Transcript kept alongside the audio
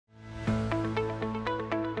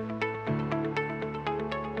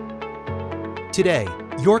Today,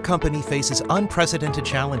 your company faces unprecedented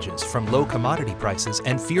challenges from low commodity prices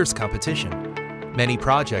and fierce competition. Many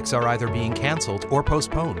projects are either being canceled or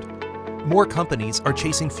postponed. More companies are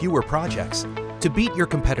chasing fewer projects. To beat your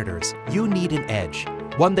competitors, you need an edge,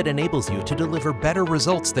 one that enables you to deliver better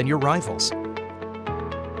results than your rivals.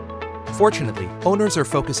 Fortunately, owners are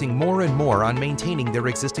focusing more and more on maintaining their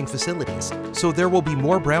existing facilities, so there will be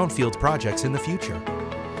more brownfield projects in the future.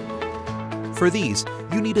 For these,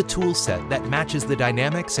 you need a tool set that matches the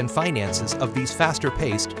dynamics and finances of these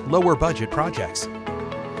faster-paced, lower-budget projects.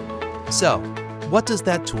 So, what does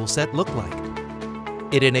that tool set look like?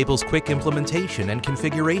 It enables quick implementation and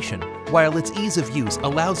configuration, while its ease of use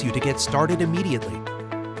allows you to get started immediately.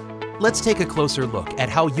 Let's take a closer look at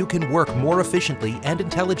how you can work more efficiently and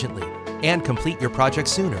intelligently, and complete your project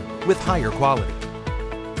sooner with higher quality.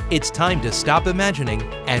 It's time to stop imagining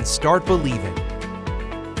and start believing.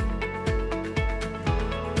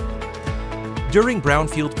 During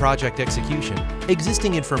brownfield project execution,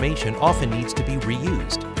 existing information often needs to be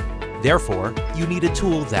reused. Therefore, you need a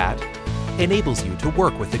tool that enables you to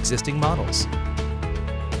work with existing models,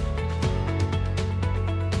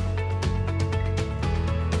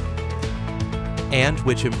 and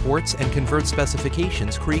which imports and converts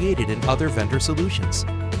specifications created in other vendor solutions.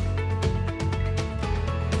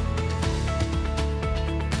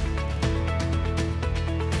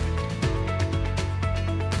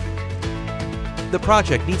 The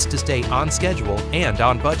project needs to stay on schedule and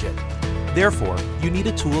on budget. Therefore, you need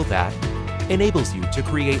a tool that enables you to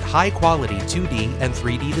create high-quality 2D and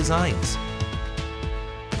 3D designs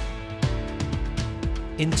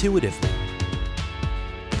intuitively,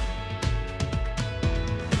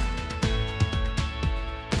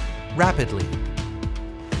 rapidly,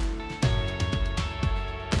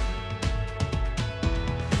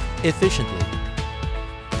 efficiently,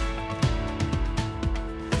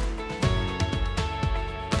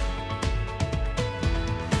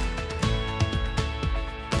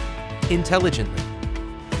 intelligently,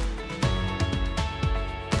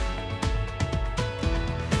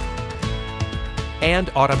 and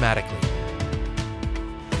automatically.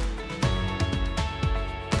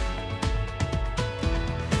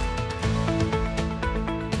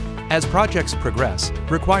 As projects progress,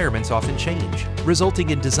 requirements often change, resulting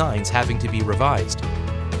in designs having to be revised.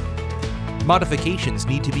 Modifications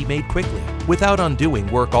need to be made quickly, without undoing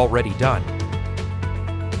work already done.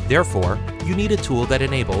 Therefore, you need a tool that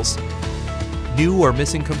enables new or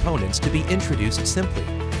missing components to be introduced simply,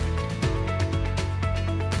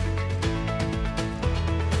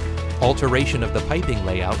 alteration of the piping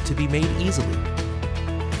layout to be made easily,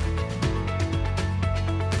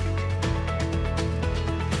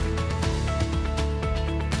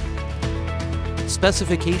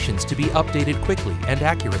 specifications to be updated quickly and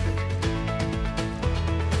accurately,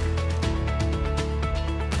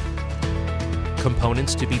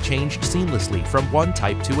 components to be changed seamlessly from one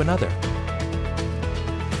type to another,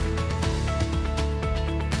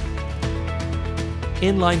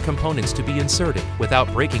 inline components to be inserted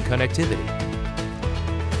without breaking connectivity,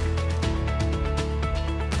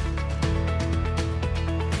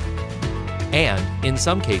 and, in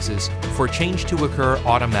some cases, for change to occur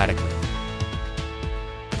automatically.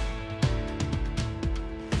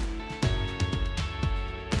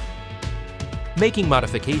 Making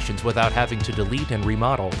modifications without having to delete and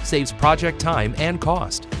remodel saves project time and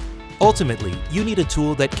cost. Ultimately, you need a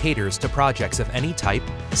tool that caters to projects of any type,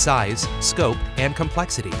 size, scope, and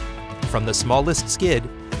complexity, from the smallest skid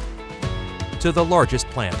to the largest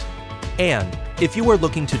plant. And, if you are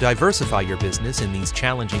looking to diversify your business in these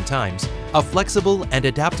challenging times, a flexible and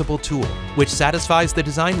adaptable tool which satisfies the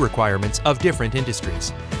design requirements of different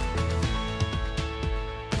industries.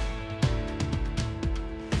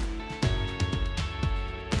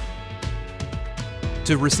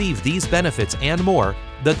 To receive these benefits and more,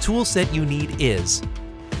 the tool set you need is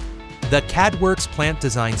the CADWorx Plant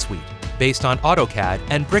Design Suite, based on AutoCAD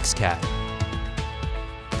and BricsCAD.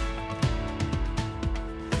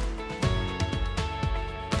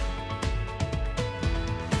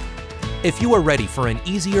 If you are ready for an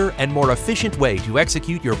easier and more efficient way to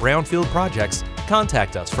execute your brownfield projects,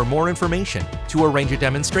 contact us for more information, to arrange a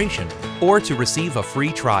demonstration, or to receive a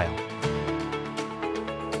free trial.